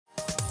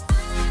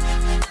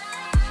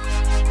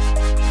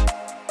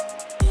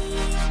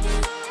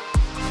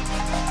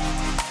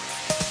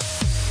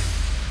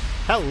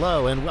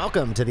Hello and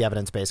welcome to the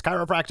Evidence Based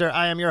Chiropractor.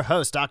 I am your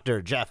host, Dr.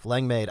 Jeff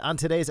Langmaid. On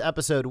today's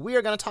episode, we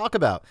are going to talk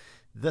about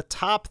the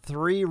top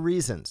 3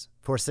 reasons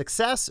for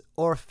success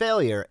or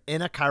failure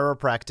in a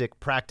chiropractic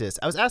practice.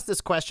 I was asked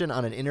this question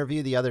on an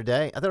interview the other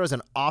day. I thought it was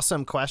an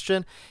awesome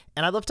question,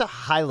 and I'd love to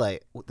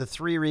highlight the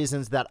 3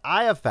 reasons that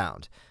I have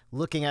found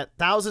looking at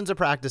thousands of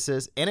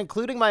practices and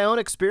including my own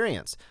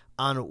experience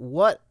on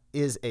what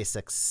is a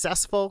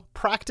successful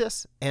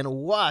practice and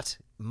what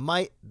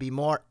might be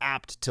more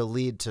apt to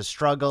lead to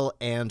struggle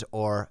and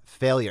or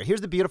failure.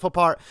 Here's the beautiful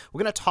part.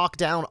 We're going to talk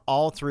down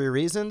all 3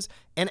 reasons,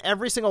 and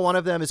every single one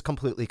of them is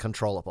completely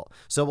controllable.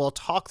 So we'll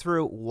talk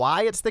through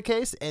why it's the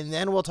case, and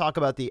then we'll talk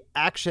about the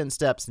action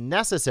steps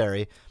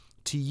necessary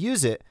to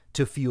use it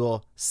to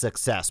fuel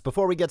success.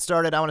 Before we get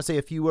started, I want to say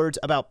a few words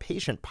about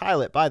Patient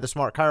Pilot by The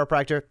Smart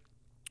Chiropractor.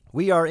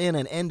 We are in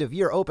an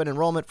end-of-year open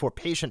enrollment for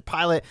Patient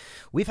Pilot.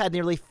 We've had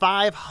nearly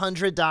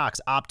 500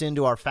 docs opt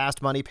into our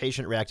Fast Money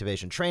patient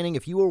reactivation training.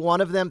 If you were one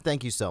of them,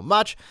 thank you so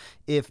much.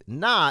 If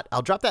not,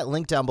 I'll drop that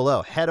link down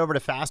below. Head over to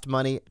Fast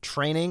Money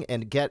Training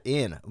and get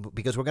in,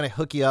 because we're going to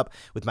hook you up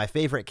with my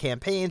favorite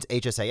campaigns,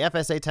 HSA,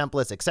 FSA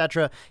templates,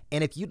 etc.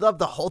 And if you'd love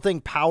the whole thing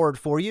powered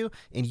for you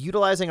in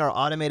utilizing our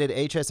automated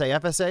HSA,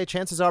 FSA,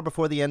 chances are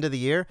before the end of the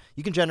year,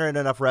 you can generate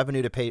enough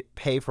revenue to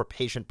pay for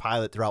Patient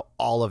Pilot throughout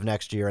all of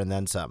next year and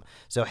then some.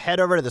 So head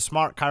over to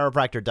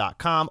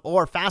thesmartchiropractor.com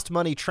or Fast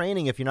Money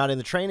Training if you're not in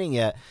the training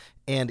yet,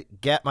 and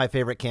get my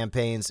favorite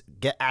campaigns,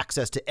 get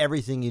access to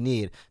everything you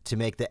need to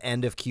make the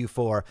end of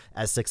Q4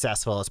 as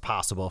successful as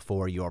possible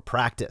for your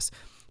practice.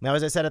 Now,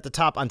 as I said at the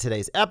top on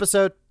today's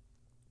episode,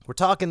 we're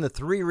talking the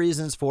 3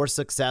 reasons for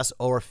success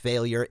or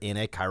failure in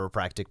a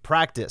chiropractic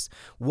practice.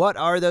 What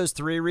are those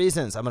 3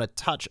 reasons? I'm going to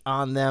touch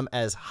on them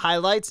as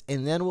highlights,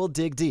 and then we'll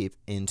dig deep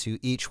into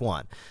each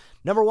one.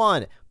 Number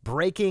 1,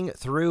 breaking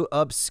through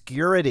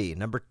obscurity.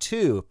 Number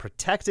 2,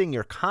 protecting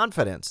your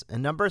confidence.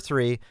 And number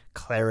 3,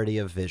 clarity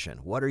of vision.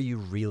 What are you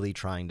really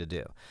trying to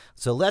do?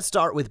 So let's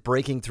start with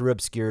breaking through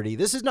obscurity.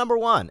 This is number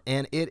 1,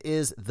 and it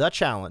is the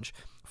challenge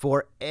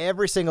for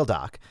every single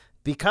doc,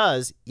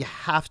 because you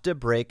have to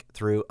break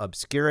through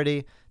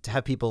obscurity to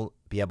have people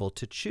be able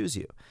to choose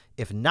you.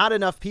 If not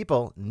enough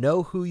people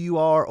know who you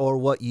are or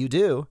what you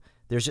do,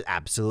 there's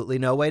absolutely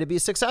no way to be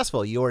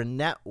successful. Your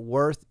net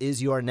worth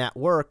is your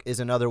network is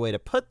another way to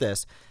put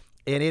this.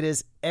 And it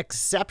is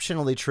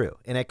exceptionally true.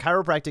 In a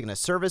chiropractic and a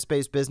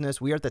service-based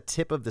business, we are at the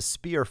tip of the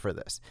spear for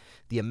this.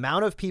 The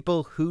amount of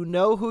people who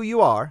know who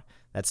you are,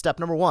 that's step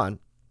number 1,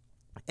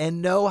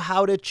 and know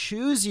how to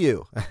choose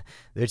you.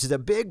 There's just a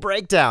big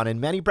breakdown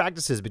in many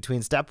practices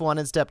between step 1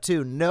 and step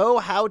 2. Know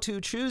how to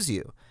choose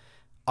you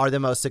are the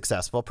most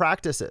successful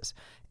practices.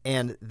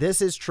 And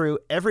this is true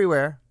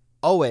everywhere,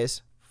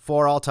 always,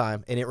 for all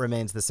time, and it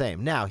remains the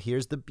same. Now,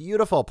 here's the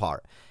beautiful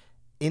part.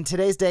 In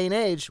today's day and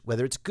age,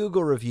 whether it's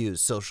Google reviews,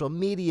 social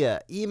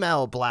media,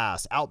 email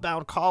blasts,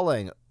 outbound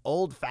calling,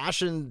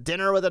 old-fashioned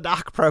dinner with a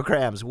doc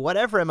programs,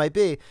 whatever it might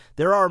be,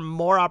 there are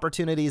more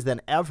opportunities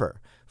than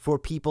ever for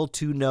people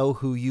to know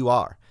who you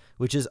are,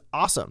 which is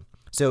awesome.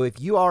 So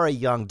if you are a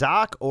young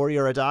doc, or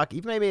you're a doc,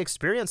 even maybe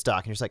experienced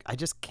doc, and you're just like, I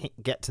just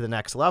can't get to the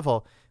next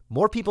level,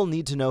 more people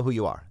need to know who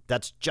you are.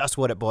 That's just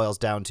what it boils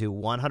down to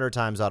 100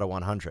 times out of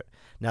 100.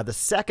 Now, the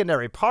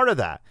secondary part of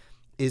that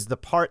is the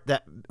part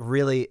that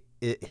really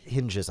it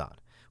hinges on,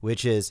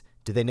 which is,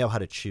 do they know how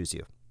to choose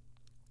you?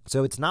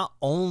 So it's not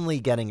only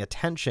getting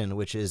attention,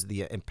 which is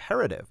the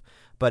imperative,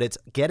 but it's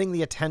getting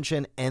the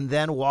attention and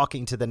then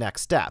walking to the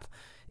next step.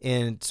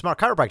 In Smart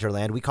Chiropractor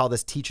land, we call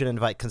this teach and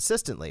invite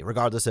consistently,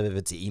 regardless of if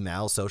it's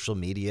email, social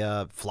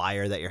media,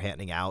 flyer that you're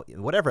handing out,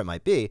 whatever it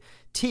might be.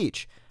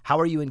 Teach. How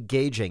are you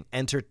engaging,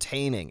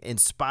 entertaining,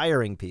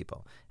 inspiring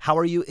people? How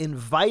are you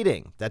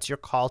inviting? That's your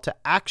call to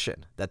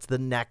action. That's the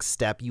next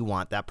step you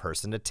want that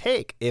person to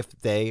take if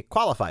they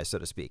qualify, so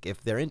to speak,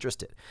 if they're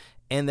interested.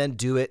 And then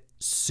do it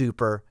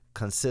super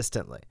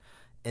consistently.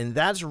 And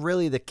that's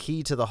really the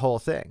key to the whole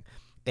thing.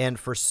 And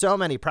for so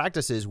many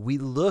practices, we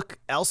look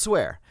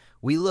elsewhere.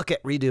 We look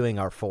at redoing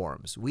our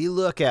forms. We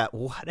look at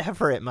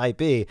whatever it might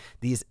be,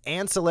 these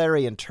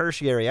ancillary and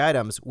tertiary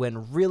items,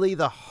 when really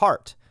the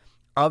heart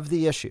of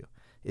the issue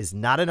is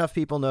not enough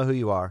people know who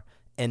you are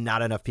and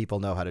not enough people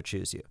know how to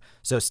choose you.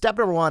 So step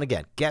number 1,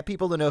 again, get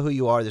people to know who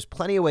you are. There's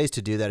plenty of ways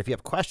to do that. If you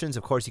have questions,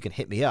 of course, you can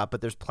hit me up,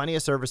 but there's plenty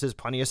of services,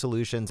 plenty of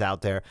solutions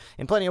out there,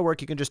 and plenty of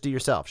work you can just do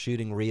yourself,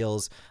 shooting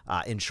reels,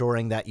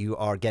 ensuring that you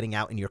are getting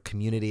out in your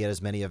community at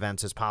as many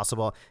events as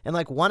possible. And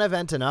like one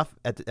event enough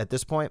at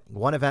this point,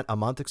 one event a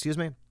month,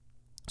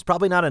 it's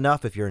probably not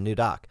enough if you're a new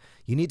doc.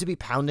 You need to be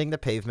pounding the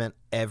pavement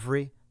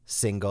every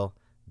single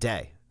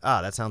day.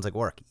 That sounds like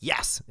work.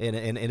 Yes.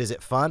 And is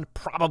it fun?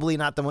 Probably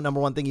not the number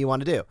 1 thing you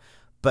want to do.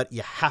 But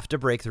you have to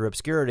break through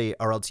obscurity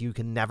or else you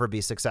can never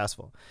be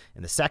successful.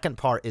 And the second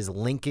part is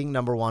linking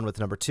number 1 with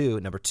number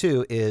 2. Number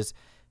 2 is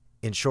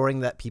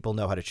ensuring that people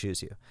know how to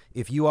choose you.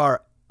 If you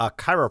are a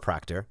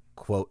chiropractor,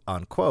 quote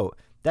unquote,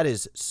 that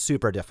is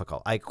super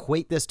difficult. I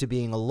equate this to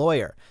being a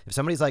lawyer. If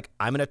somebody's like,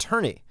 I'm an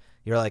attorney,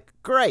 you're like,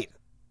 great.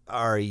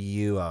 Are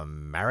you a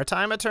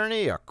maritime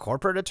attorney, a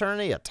corporate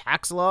attorney, a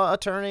tax law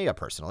attorney, a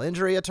personal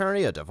injury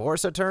attorney, a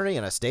divorce attorney,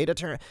 an estate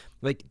attorney?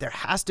 Like, there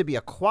has to be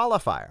a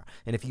qualifier.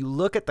 And if you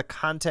look at the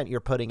content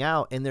you're putting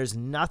out and there's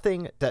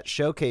nothing that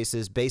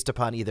showcases based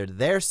upon either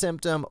their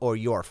symptom or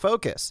your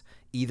focus,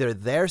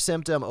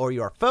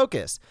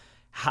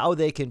 how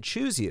they can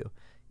choose you,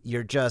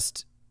 you're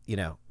just,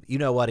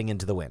 whatting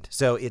into the wind.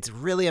 So it's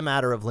really a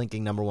matter of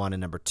linking number one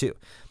and number two.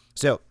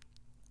 So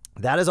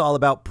that is all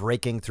about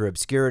breaking through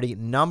obscurity.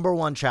 Number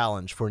one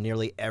challenge for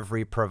nearly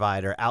every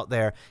provider out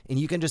there, and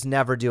you can just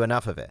never do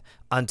enough of it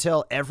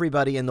until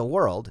everybody in the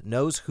world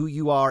knows who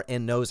you are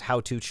and knows how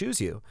to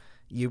choose you.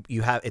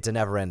 It's a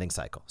never-ending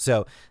cycle.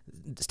 So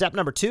step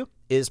number two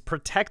is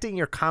protecting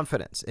your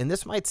confidence. And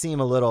this might seem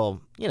a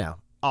little,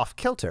 off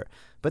kilter,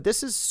 but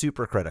this is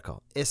super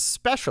critical,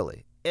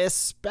 especially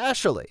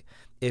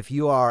if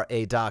you are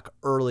a doc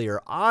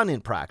earlier on in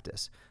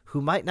practice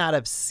who might not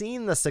have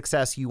seen the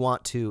success you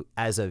want to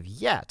as of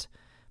yet.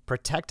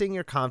 Protecting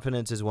your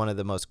confidence is one of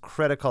the most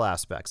critical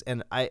aspects.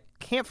 And I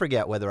can't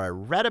forget whether I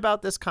read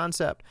about this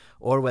concept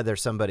or whether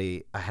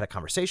I had a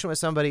conversation with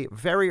somebody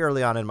very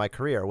early on in my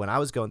career when I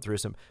was going through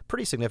some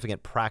pretty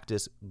significant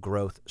practice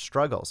growth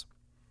struggles.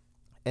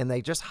 And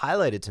they just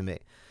highlighted to me,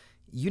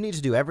 you need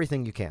to do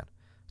everything you can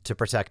to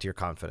protect your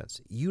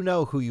confidence. You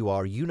know who you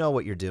are. You know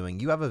what you're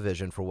doing. You have a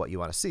vision for what you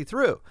want to see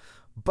through.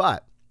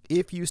 But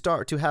if you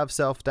start to have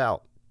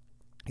self-doubt,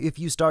 if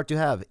you start to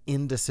have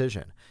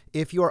indecision,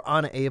 if you're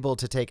unable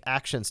to take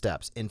action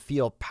steps and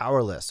feel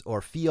powerless or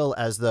feel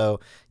as though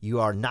you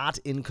are not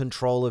in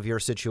control of your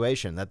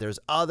situation, that there's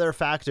other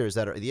factors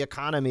the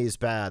economy's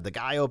bad, the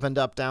guy opened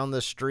up down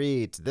the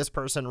street, this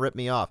person ripped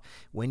me off.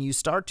 When you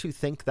start to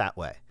think that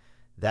way,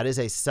 that is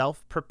a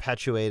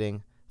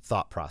self-perpetuating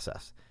thought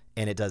process.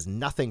 And it does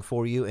nothing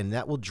for you, and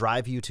that will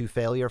drive you to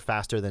failure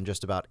faster than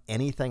just about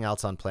anything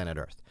else on planet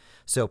Earth.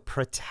 So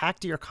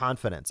protect your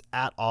confidence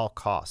at all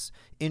costs.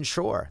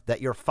 Ensure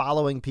that you're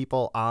following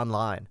people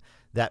online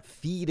that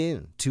feed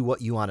in to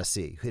what you want to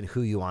see and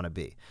who you want to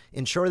be.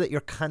 Ensure that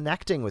you're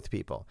connecting with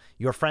people,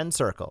 your friend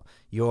circle,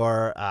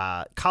 your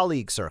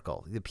colleague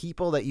circle, the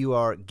people that you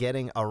are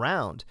getting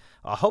around.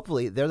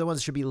 Hopefully, they're the ones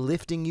that should be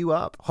lifting you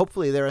up.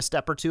 Hopefully, they're a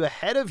step or two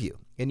ahead of you,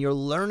 and you're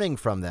learning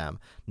from them,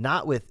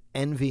 not with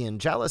envy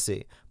and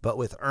jealousy, but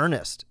with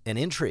earnest and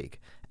intrigue.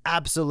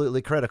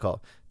 Absolutely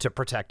critical to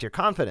protect your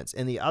confidence.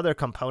 And the other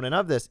component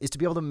of this is to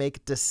be able to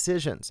make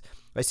decisions.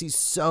 I see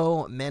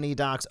so many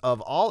docs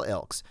of all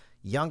ilks,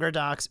 younger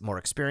docs, more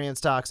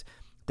experienced docs,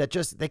 that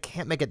they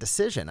can't make a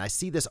decision. I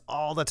see this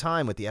all the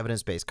time with the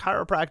evidence-based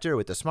chiropractor,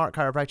 with the smart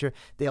chiropractor.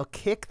 They'll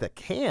kick the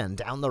can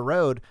down the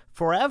road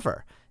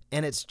forever.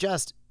 And it's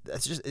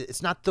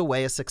not the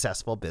way a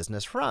successful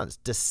business runs.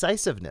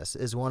 Decisiveness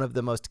is one of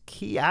the most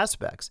key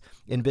aspects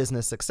in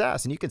business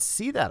success. And you can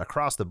see that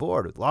across the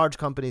board with large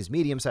companies,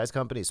 medium-sized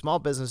companies, small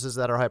businesses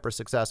that are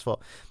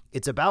hyper-successful.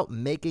 It's about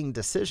making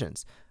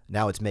decisions.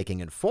 Now, it's making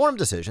informed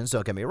decisions,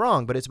 don't get me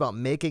wrong, but it's about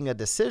making a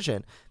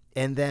decision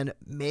and then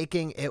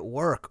making it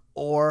work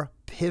or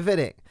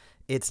pivoting.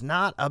 It's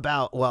not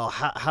about, well,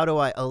 how do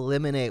I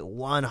eliminate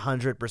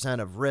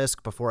 100% of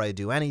risk before I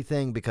do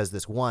anything because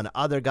this one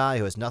other guy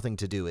who has nothing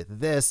to do with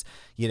this,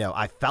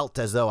 I felt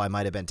as though I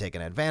might have been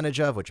taken advantage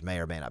of, which may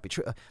or may not be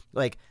true.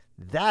 Like,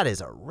 that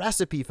is a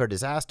recipe for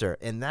disaster.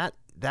 And that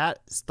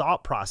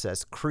thought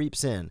process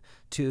creeps in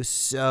to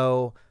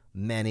so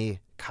many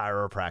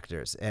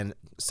chiropractors. And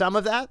some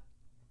of that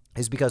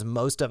is because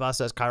most of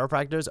us as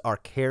chiropractors are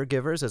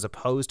caregivers as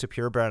opposed to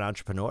purebred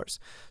entrepreneurs.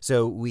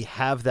 So we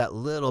have that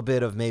little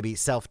bit of maybe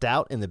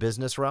self-doubt in the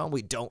business realm.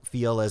 We don't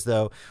feel as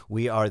though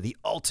we are the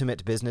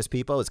ultimate business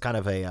people. It's kind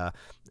of a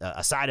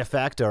side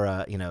effect or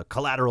a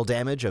collateral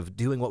damage of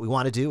doing what we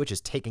want to do, which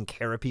is taking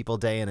care of people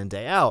day in and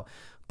day out.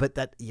 But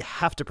that you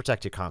have to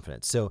protect your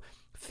confidence. So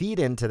feed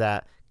into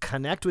that,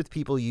 connect with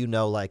people you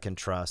know, like, and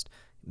trust.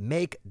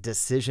 Make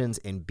decisions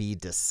and be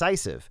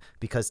decisive,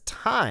 because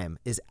time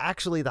is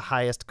actually the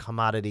highest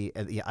commodity,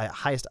 the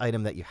highest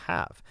item that you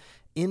have.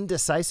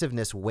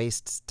 Indecisiveness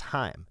wastes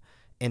time,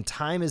 and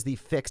time is the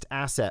fixed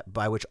asset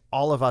by which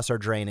all of us are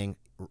draining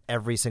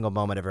every single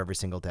moment of every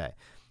single day.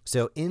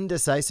 So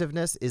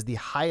indecisiveness is the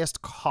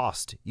highest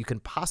cost you can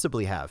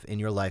possibly have in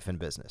your life and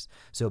business.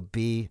 So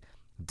be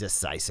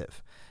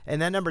decisive. And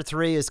then number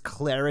 3 is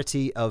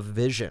clarity of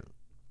vision.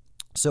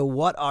 So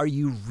what are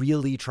you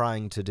really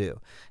trying to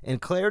do?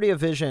 And clarity of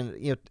vision,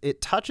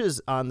 it touches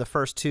on the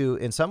first two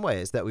in some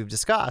ways that we've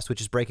discussed, which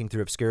is breaking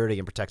through obscurity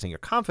and protecting your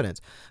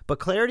confidence. But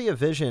clarity of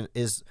vision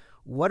is,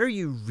 what are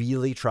you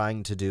really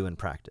trying to do in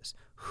practice?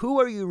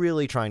 Who are you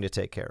really trying to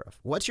take care of?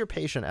 What's your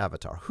patient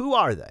avatar? Who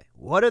are they?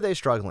 What are they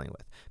struggling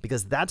with?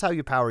 Because that's how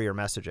you power your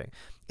messaging.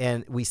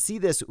 And we see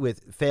this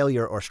with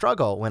failure or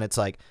struggle when it's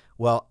like,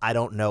 well, I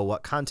don't know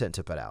what content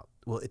to put out.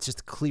 Well, it's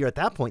just clear at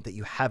that point that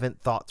you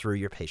haven't thought through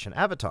your patient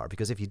avatar,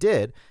 because if you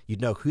did, you'd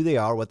know who they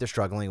are, what they're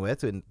struggling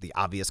with, and the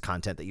obvious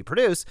content that you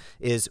produce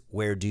is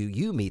where do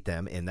you meet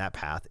them in that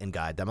path and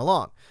guide them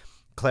along.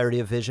 Clarity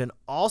of vision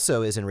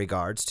also is in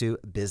regards to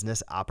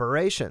business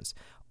operations.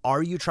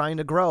 Are you trying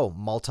to grow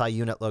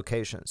multi-unit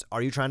locations?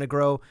 Are you trying to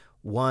grow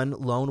one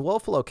lone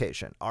wolf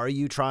location? Are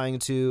you trying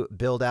to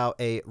build out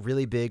a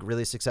really big,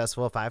 really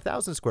successful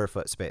 5,000 square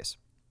foot space?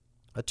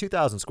 A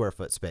 2,000 square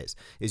foot space?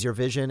 Is your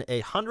vision a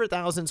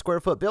 100,000 square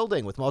foot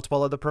building with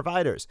multiple other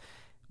providers?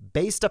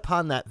 Based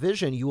upon that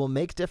vision, you will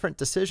make different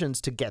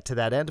decisions to get to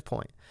that end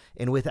point.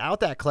 And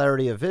without that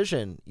clarity of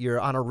vision, you're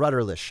on a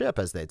rudderless ship,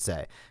 as they'd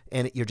say,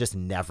 and you're just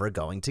never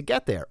going to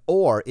get there.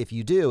 Or if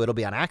you do, it'll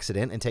be on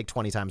accident and take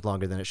 20 times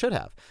longer than it should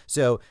have.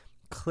 So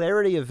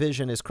clarity of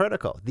vision is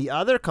critical. The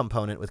other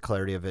component with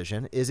clarity of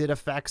vision is it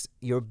affects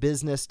your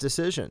business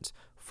decisions.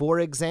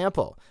 For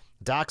example,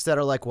 docs that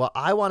are like, well,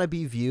 I want to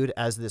be viewed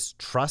as this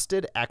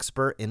trusted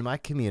expert in my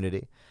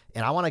community,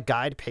 and I want to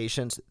guide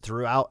patients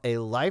throughout a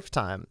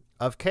lifetime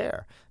of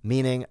care,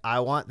 meaning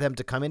I want them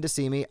to come in to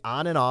see me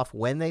on and off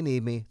when they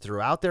need me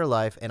throughout their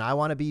life, and I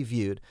want to be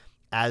viewed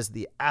as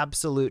the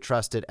absolute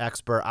trusted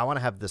expert. I want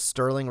to have the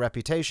sterling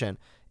reputation,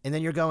 and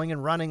then you're going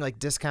and running like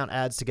discount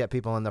ads to get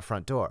people in the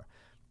front door.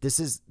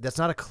 That's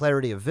not a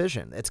clarity of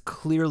vision. It's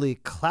clearly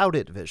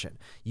clouded vision.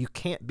 You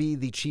can't be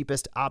the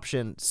cheapest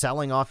option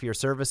selling off your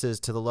services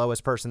to the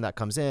lowest person that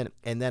comes in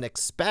and then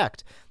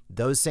expect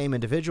those same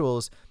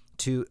individuals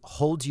to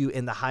hold you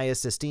in the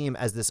highest esteem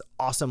as this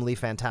awesomely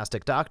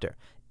fantastic doctor.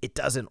 It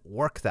doesn't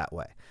work that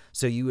way.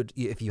 So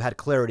if you had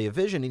clarity of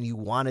vision and you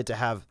wanted to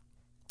have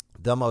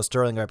the most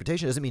sterling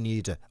reputation, doesn't mean you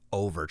need to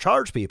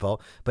overcharge people,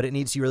 but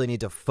you really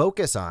need to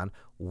focus on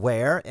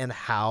where and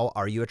how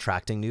are you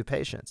attracting new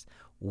patients?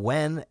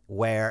 When,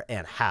 where,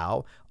 and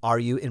how are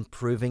you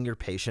improving your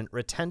patient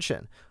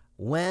retention?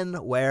 When,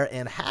 where,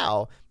 and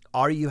how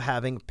are you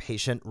having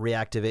patient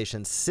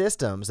reactivation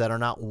systems that are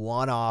not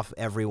one-off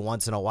every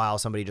once in a while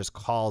somebody just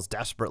calls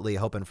desperately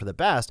hoping for the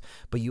best,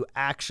 but you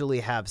actually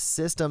have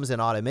systems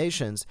and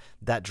automations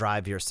that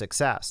drive your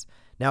success?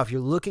 Now, if you're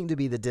looking to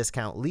be the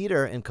discount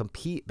leader and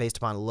compete based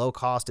upon low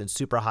cost and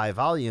super high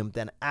volume,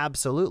 then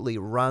absolutely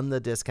run the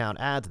discount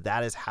ads.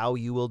 That is how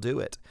you will do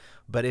it.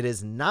 But it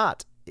is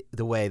not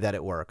the way that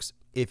it works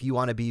if you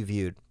want to be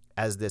viewed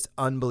as this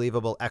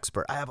unbelievable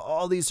expert. I have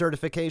all these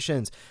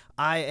certifications.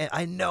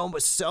 I know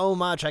so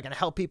much. I can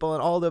help people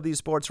in all of these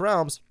sports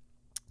realms.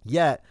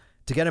 Yet,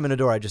 to get them in a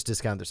door, I just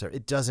discount their service.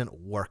 It doesn't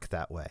work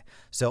that way.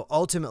 So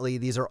ultimately,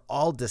 these are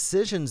all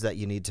decisions that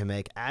you need to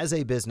make as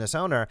a business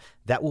owner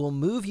that will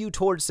move you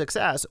towards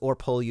success or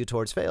pull you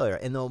towards failure.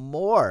 And the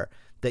more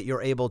that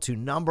you're able to,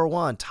 number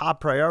one,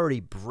 top priority,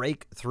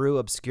 break through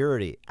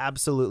obscurity,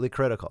 absolutely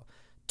critical.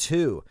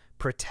 2,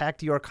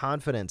 protect your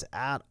confidence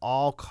at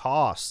all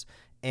costs.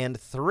 And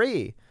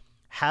 3,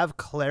 have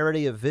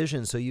clarity of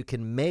vision so you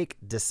can make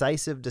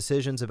decisive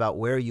decisions about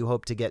where you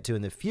hope to get to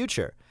in the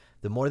future.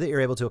 The more that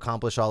you're able to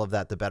accomplish all of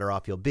that, the better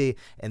off you'll be,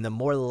 and the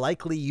more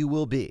likely you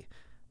will be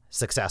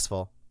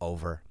successful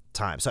over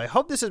time. So I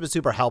hope this has been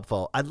super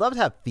helpful. I'd love to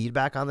have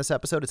feedback on this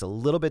episode. It's a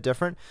little bit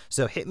different.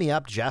 So hit me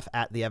up,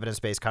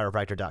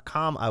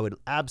 jeff@theevidencebasedchiropractor.com. I would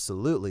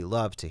absolutely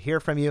love to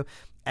hear from you.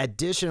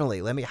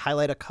 Additionally, let me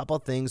highlight a couple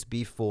things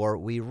before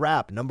we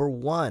wrap. Number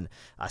 1,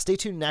 stay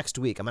tuned next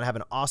week. I'm going to have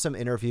an awesome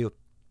interview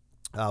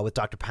with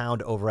Dr.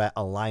 Pound over at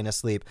Align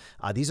Asleep.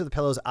 These are the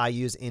pillows I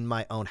use in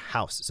my own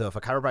house. So if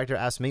a chiropractor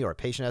asks me or a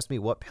patient asks me,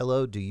 what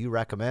pillow do you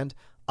recommend?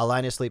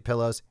 Align Asleep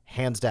pillows,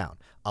 hands down.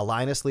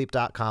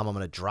 AlignAsleep.com. I'm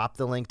going to drop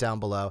the link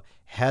down below.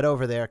 Head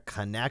over there,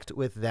 connect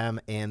with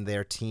them and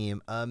their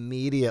team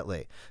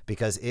immediately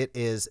because it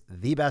is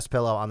the best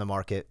pillow on the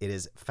market. It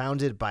is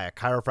founded by a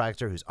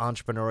chiropractor who's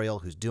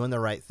entrepreneurial, who's doing the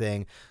right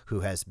thing,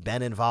 who has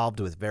been involved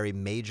with very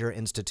major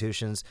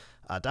institutions.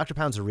 Dr.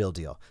 Pound's a real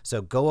deal.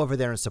 So go over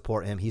there and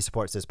support him. He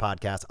supports this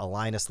podcast,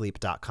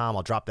 AlignAsleep.com.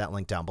 I'll drop that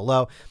link down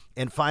below.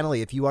 And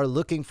finally, if you are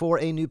looking for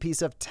a new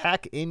piece of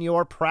tech in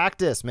your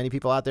practice, many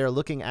people out there are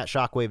looking at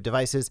shockwave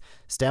devices.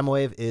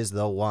 StemWave is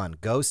the one.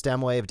 Go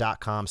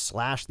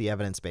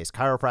stemwave.com/theevidence-based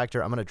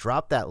chiropractor. I'm going to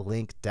drop that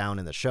link down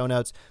in the show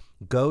notes.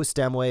 Go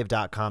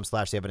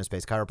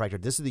stemwave.com/theevidence-based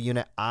chiropractor. This is the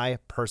unit I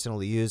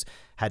personally use.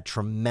 Had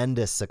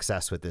tremendous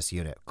success with this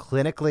unit,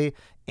 clinically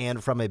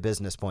and from a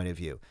business point of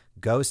view.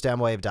 Go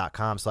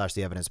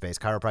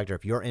stemwave.com/theevidence-based chiropractor.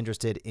 If you're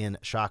interested in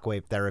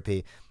shockwave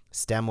therapy,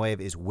 StemWave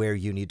is where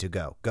you need to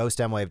go. Go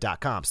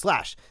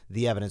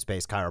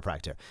stemwave.com/theevidence-based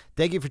chiropractor.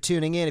 Thank you for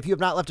tuning in. If you have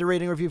not left a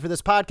rating review for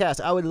this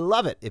podcast, I would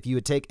love it if you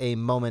would take a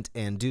moment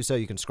and do so.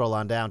 You can scroll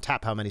on down,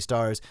 tap how many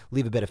stars,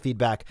 leave a bit of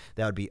feedback.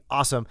 That would be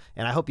awesome.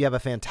 And I hope you have a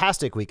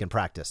fantastic week in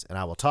practice, and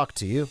I will talk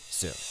to you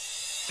soon.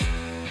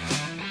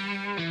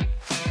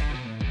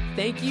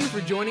 Thank you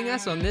for joining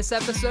us on this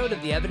episode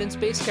of the Evidence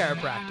Based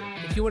Chiropractor.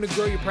 If you want to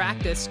grow your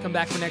practice, come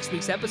back for next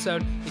week's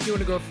episode. If you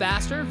want to grow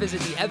faster,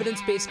 visit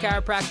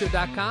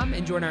theevidencebasedchiropractor.com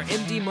and join our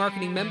MD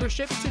Marketing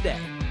membership today.